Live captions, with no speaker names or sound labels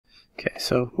Okay,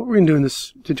 so what we're going to do in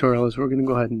this tutorial is we're going to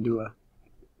go ahead and do a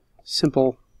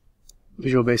simple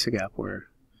Visual Basic app where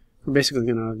we're basically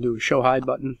going to do a show hide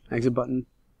button, exit button,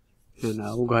 and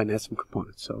we'll go ahead and add some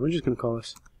components. So we're just going to call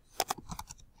this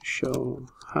show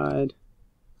hide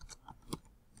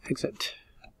exit.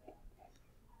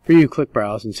 For you, click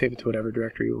browse and save it to whatever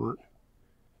directory you want.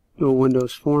 Do a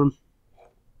Windows form.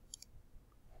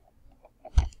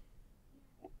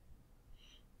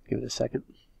 Give it a second.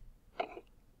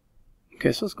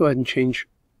 Okay, so let's go ahead and change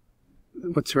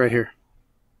what's right here.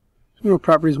 So go to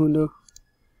Properties window,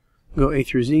 go A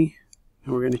through Z,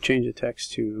 and we're going to change the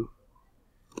text to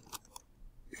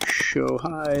show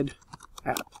hide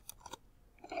app.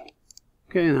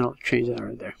 Okay, and that'll change that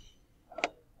right there.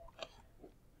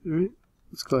 Alright,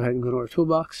 let's go ahead and go to our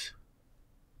toolbox.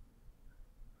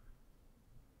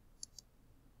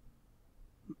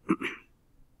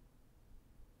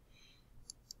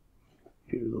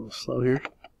 Get a little slow here.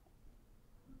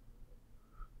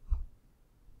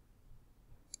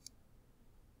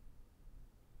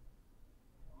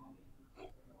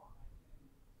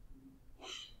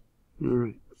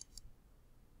 Alright.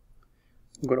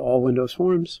 Go to All Windows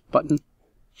Forms, button.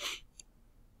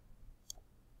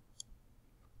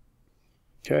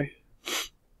 Okay.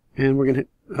 And we're going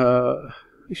to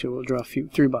actually we'll draw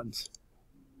three buttons.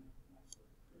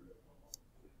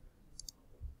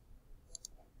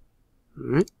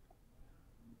 Alright.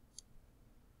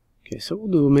 Okay, so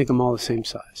we'll make them all the same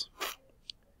size.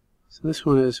 So this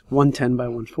one is 110 by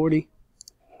 140.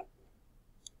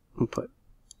 We'll put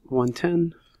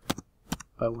 110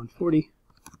 by 140.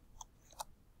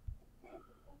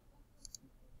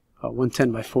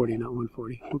 110 by 40, not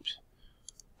 140. Oops.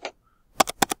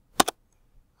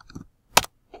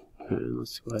 And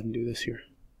let's go ahead and do this here.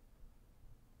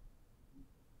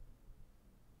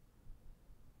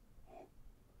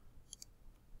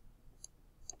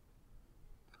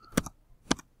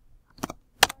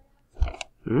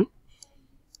 Alright.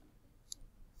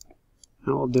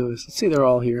 Now what we'll do is, let's say they're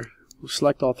all here. We'll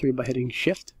select all three by hitting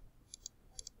Shift.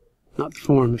 Not the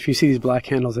form. If you see these black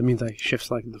handles, that means I shift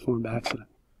selected the form by accident.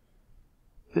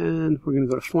 And we're going to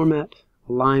go to Format,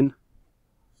 Align,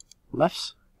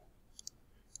 Lefts.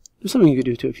 There's something you could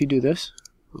do too. If you do this,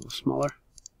 a little smaller.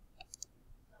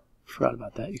 Forgot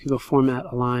about that. You could go Format,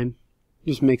 Align,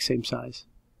 just make same size.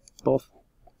 Both.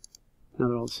 Now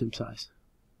they're all the same size.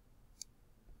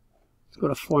 Let's go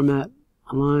to Format,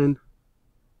 Align.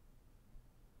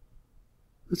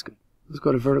 That's good. Let's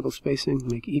go to Vertical Spacing,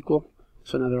 make equal.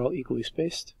 So now they're all equally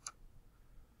spaced.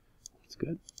 That's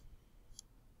good.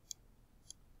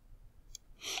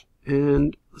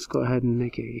 And let's go ahead and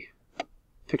make a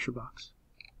picture box.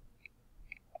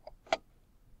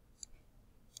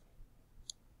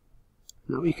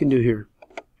 Now what you can do here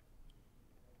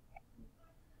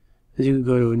is you can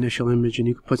go to Initial Image and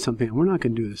you can put something in. We're not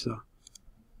going to do this though.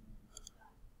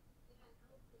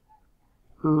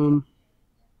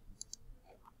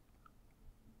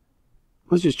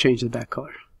 Let's just change the back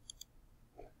color.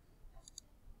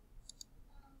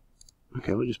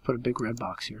 Okay, we'll just put a big red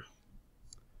box here.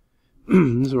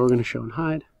 This is what we're going to show and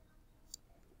hide.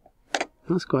 And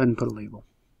let's go ahead and put a label.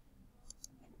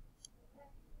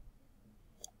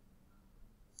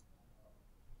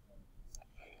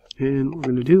 And what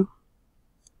we're going to do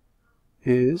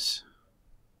is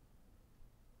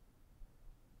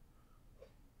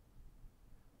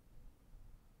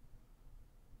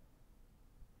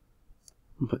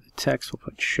we'll put the text, we'll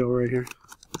put show right here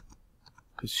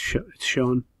because it's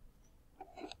shown.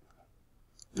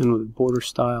 And with the border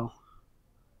style,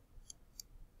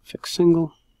 fix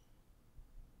single.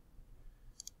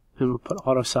 And we'll put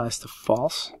auto size to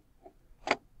false.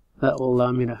 That will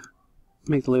allow me to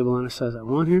make the label any size I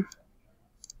want here.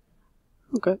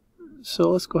 Okay, so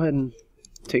let's go ahead and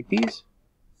take these,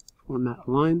 format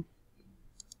align,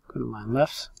 go to line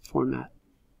lefts, format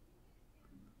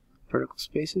vertical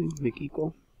spacing, make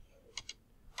equal.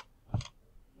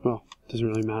 Well, it doesn't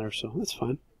really matter, so that's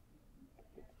fine.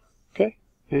 Okay,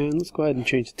 and let's go ahead and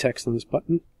change the text on this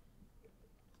button.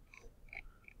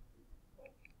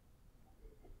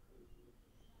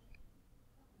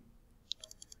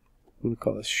 I'm going to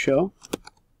call this show.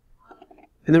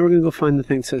 And then we're going to go find the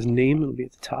thing that says name. It'll be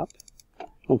at the top.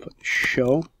 We'll put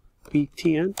show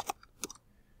btn.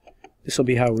 This will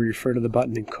be how we refer to the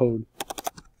button in code.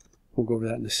 We'll go over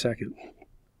that in a second.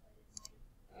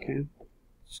 Okay.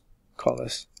 Let's call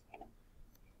this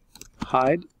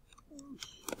hide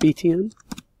btn.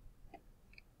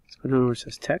 Let's go down where it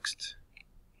says text.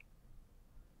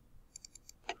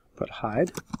 Put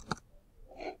hide.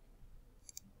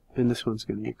 And this one's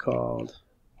going to be called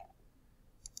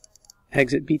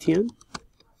exit btn.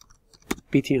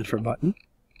 BTN for button.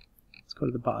 Let's go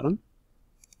to the bottom.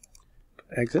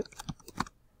 Exit.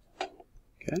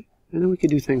 Okay, and then we could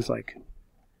do things like,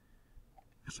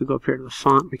 if we go up here to the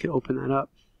font, we could open that up.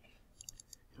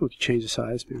 We could change the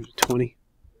size, maybe to 20.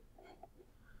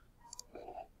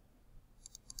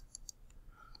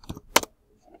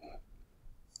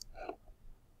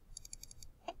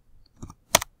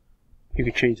 You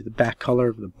could change the back color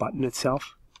of the button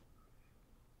itself.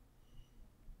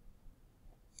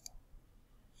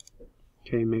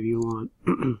 Okay, maybe you want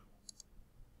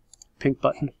pink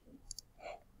button.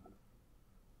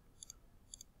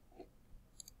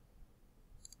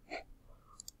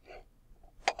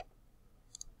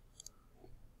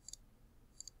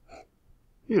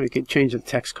 You could change the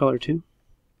text color too.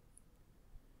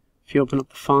 If you open up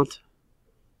the font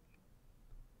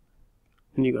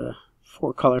and you go to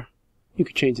 4-color, you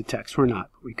could change the text. We're not,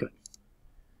 but we could.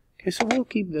 Okay, so we'll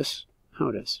keep this how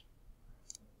it is.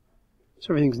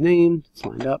 So everything's named, it's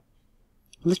lined up.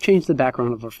 Let's change the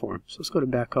background of our form. So let's go to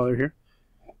back color here.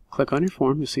 Click on your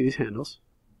form, you'll see these handles.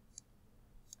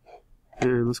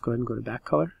 And let's go ahead and go to back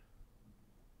color.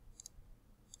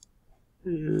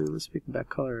 And let's make the back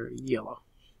color yellow.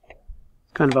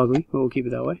 Kind of ugly, but we'll keep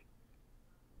it that way.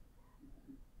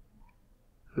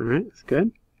 Alright, that's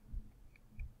good.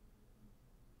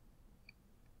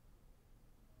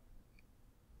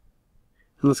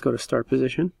 And let's go to start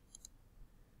position.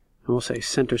 And we'll say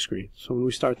center screen. So when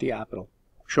we start the app, it'll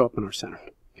show up in our center.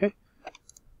 Okay?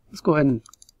 Let's go ahead and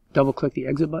double click the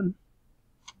exit button.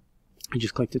 I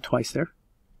just clicked it twice there.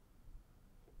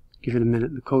 Give it a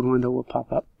minute and the code window will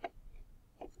pop up.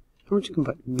 And we're just going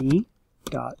to put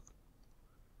me.close.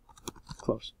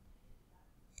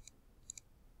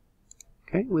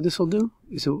 Okay, what this will do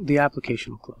is the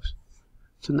application will close.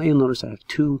 So now you'll notice I have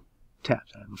two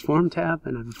tabs. I have a form tab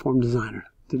and I have a form designer.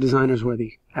 The designer is where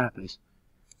the app is.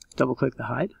 Double click the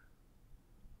hide.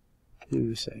 And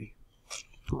we say,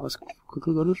 well, let's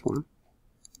quickly go to the form.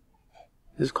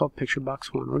 This is called Picture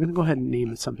Box 1. We're going to go ahead and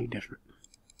name it something different.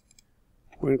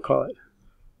 We're going to call it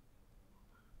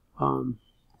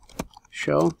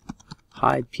show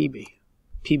hide PB.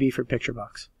 PB for picture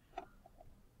box.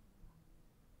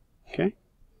 Okay.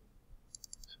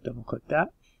 So double click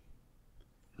that.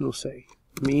 And we'll say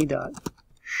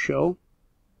me.show.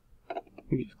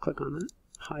 You just click on that.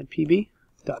 Hide PB.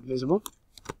 Dot visible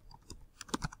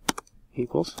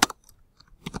equals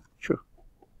true.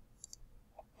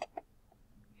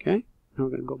 Okay. Now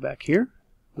we're going to go back here.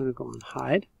 I'm going to go on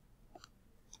hide.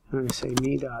 I'm going to say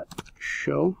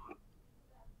me.show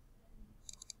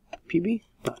PB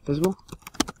dot visible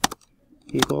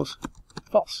equals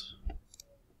false.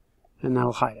 And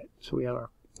that'll hide it. So we have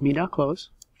our me.close,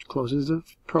 which closes the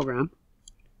program.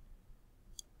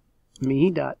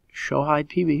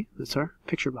 me.showHidePB, that's our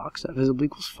picture box, that visible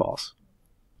equals false.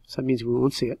 So that means we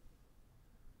won't see it.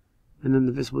 And then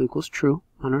the visible equals true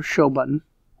on our show button.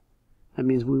 That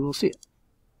means we will see it.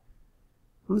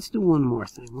 Let's do one more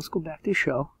thing. Let's go back to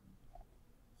show.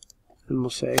 And we'll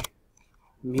say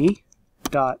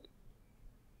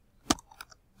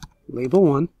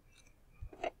me.label1.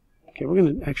 Okay, we're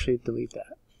going to actually delete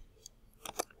that.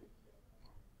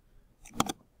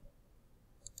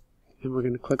 And we're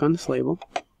going to click on this label.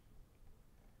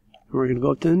 And we're going to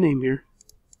go up to the name here.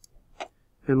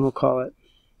 And we'll call it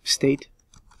state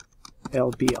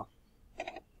LBL.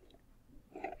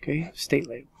 Okay, state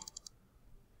label.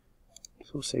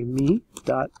 So we'll say me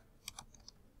dot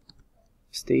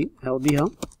state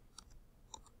LBL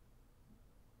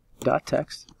dot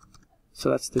text. So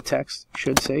that's the text.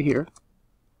 Should say here.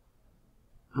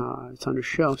 It's under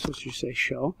show, so it should say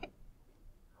show.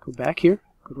 Go back here.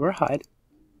 Go to our hide.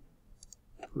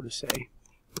 I'm going to say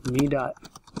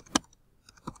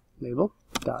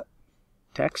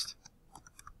me.label.text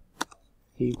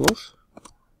equals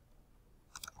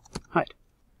hide.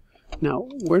 Now,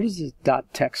 where does this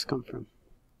dot text come from?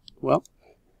 Well,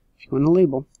 if you go in the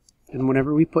label, and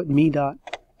whenever we put me.state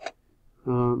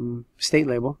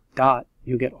label dot,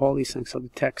 you get all these things, so the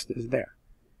text is there.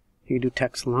 You can do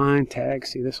text line, tag,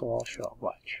 see this will all show up.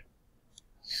 Watch.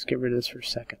 Let's get rid of this for a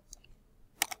second.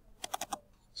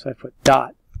 So I put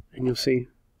dot, and you'll see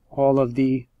all of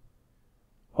these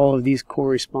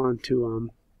correspond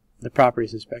to the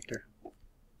properties inspector.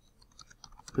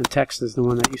 The text is the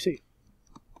one that you see.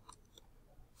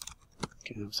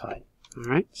 Okay, let's hide.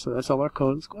 Alright, so that's all our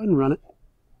code. Let's go ahead and run it.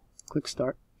 Click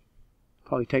start.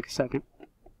 Probably take a second.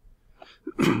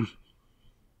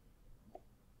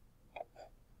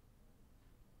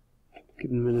 Give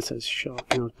it a minute. It says show,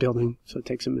 it's building, so it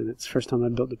takes a minute. It's the first time I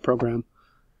built the program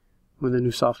with a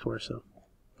new software, so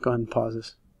go ahead and pause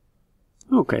this.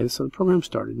 Okay, so the program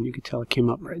started, and you can tell it came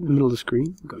up right in the middle of the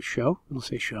screen. Go show, it'll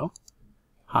say show.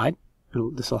 Hide,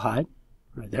 this will hide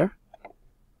right there.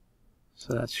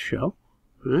 So that's show,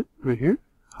 right here,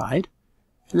 hide,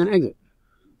 and then exit.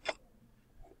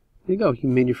 There you go, you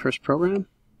made your first program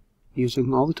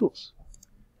using all the tools.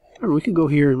 Remember, we could go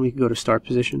here and we could go to start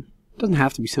position. It doesn't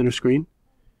have to be center screen.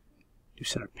 Do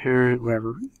center parent,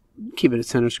 wherever. Keep it at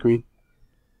center screen.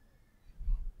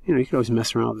 You know, you can always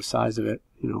mess around with the size of it,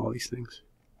 you know, all these things.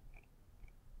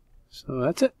 So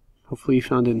that's it. Hopefully you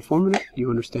found it informative.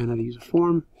 You understand how to use a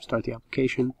form, start the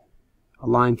application,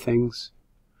 align things,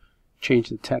 change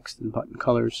the text and button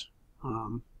colors,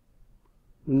 and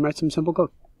write some simple code.